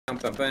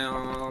bam,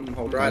 bam.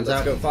 Hold right, Guns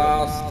let's out. go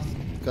fast.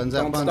 Guns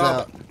out, Don't guns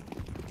stop. out.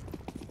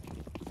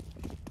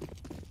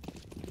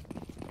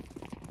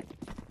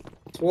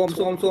 Swarm,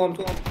 swarm, swarm,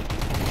 swarm.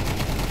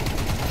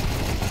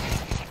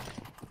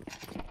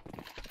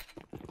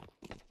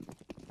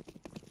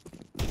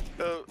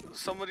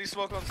 Somebody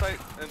smoke on site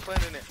and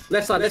plant in it.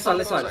 Left side, left side,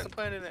 left side.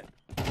 Plant in it.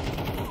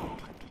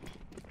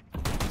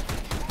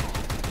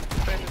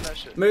 Plant in that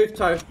shit. Move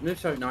toe, move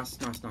toe. Nice,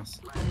 nice, nice.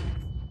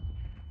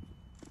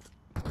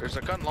 There's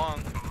a gun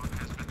long.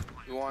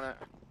 You want it?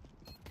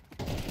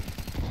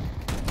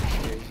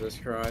 Jesus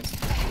Christ.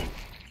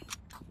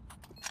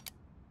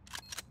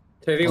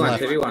 2v1,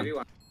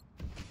 2v1.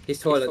 He's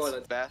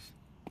toilets. Bath.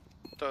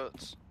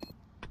 Toilets.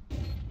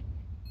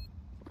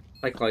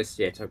 Play close,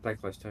 yeah, toe, play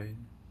close toe.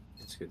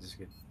 That's good, that's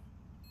good.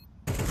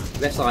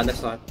 Left side, left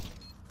side.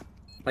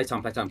 Play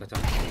time, play time, play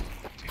time.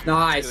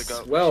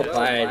 Nice! Well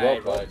played, well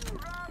played.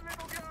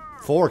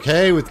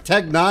 4K with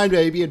Tech 9,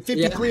 baby, and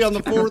 53 on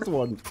the fourth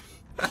one.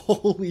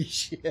 Holy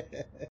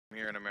shit. I'm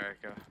here in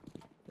America.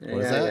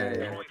 What is that?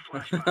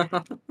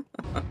 Yeah.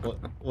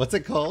 What's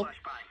it called?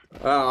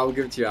 Oh, I'll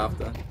give it to you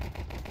after.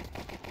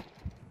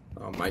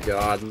 Oh my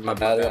god, my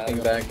bad, I got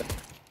pinged back.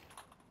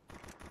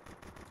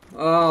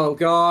 Oh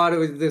god,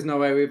 there's no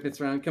way we hit this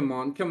round. Come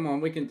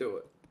on, we can do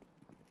it.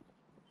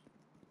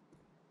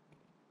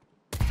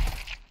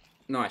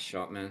 Nice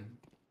shot, man.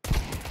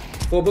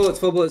 4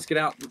 bullets, get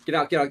out, get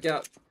out, get out, get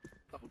out.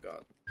 Oh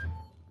god.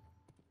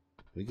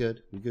 We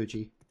good, we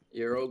Gucci.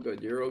 You're all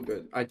good, you're all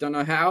good. I don't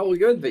know how we're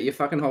good, but you're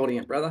fucking holding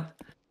it, brother.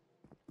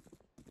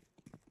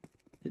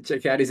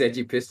 Check out his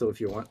edgy pistol if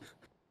you want.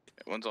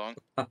 One's on.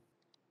 They're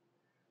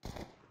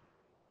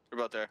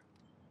about there.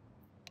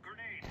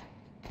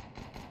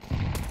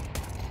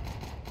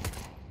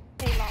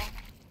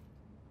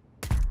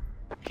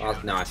 Oh,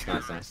 nice,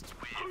 nice, nice.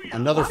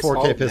 Another Nice 4K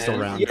hold, pistol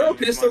man. round. You're a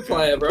pistol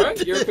player, bro.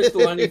 You're a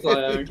pistol only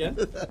player, okay?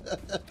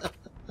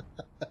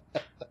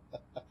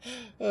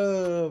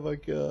 Oh my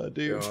god,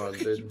 dude. God,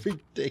 dude.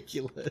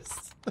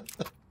 Ridiculous.